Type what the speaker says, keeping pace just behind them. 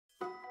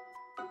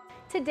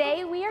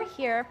Today we are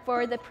here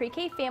for the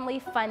Pre-K Family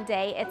Fun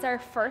Day. It's our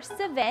first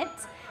event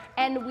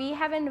and we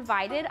have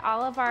invited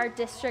all of our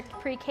district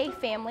pre-K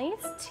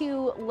families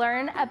to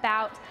learn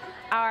about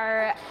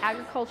our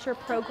agriculture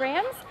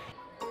programs,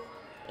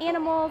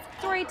 animals,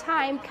 story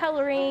time,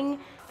 coloring,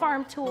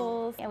 farm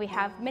tools, and we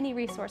have many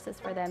resources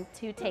for them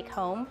to take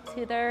home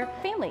to their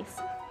families.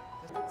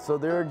 So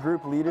they're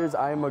group leaders.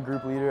 I am a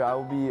group leader. I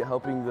will be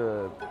helping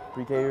the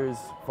pre-Kers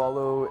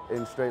follow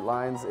in straight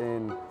lines,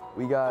 and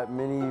we got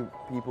many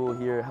people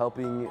here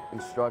helping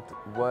instruct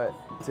what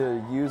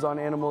to use on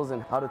animals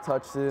and how to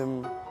touch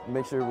them,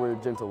 make sure we're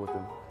gentle with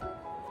them.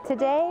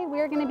 Today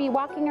we're going to be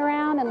walking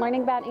around and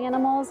learning about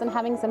animals and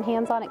having some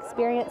hands-on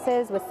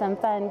experiences with some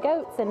fun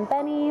goats and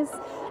bunnies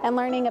and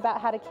learning about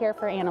how to care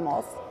for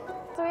animals.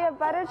 So we have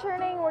butter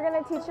churning. We're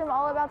going to teach them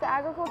all about the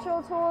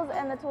agricultural tools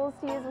and the tools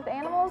to use with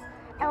animals,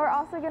 and we're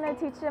also going to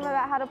teach them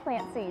about how to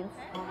plant seeds.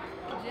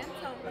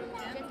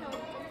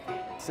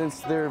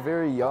 Since they're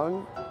very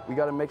young, we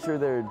got to make sure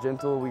they're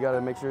gentle. We got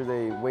to make sure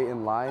they wait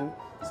in line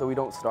so we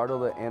don't startle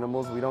the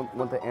animals. We don't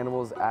want the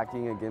animals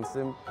acting against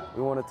them.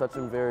 We want to touch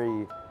them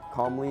very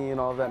calmly and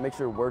all of that. Make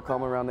sure we're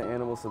calm around the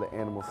animals so the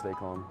animals stay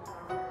calm.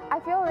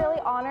 I feel really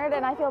honored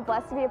and I feel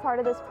blessed to be a part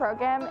of this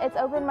program. It's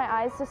opened my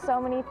eyes to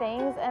so many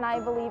things, and I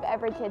believe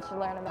every kid should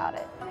learn about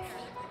it.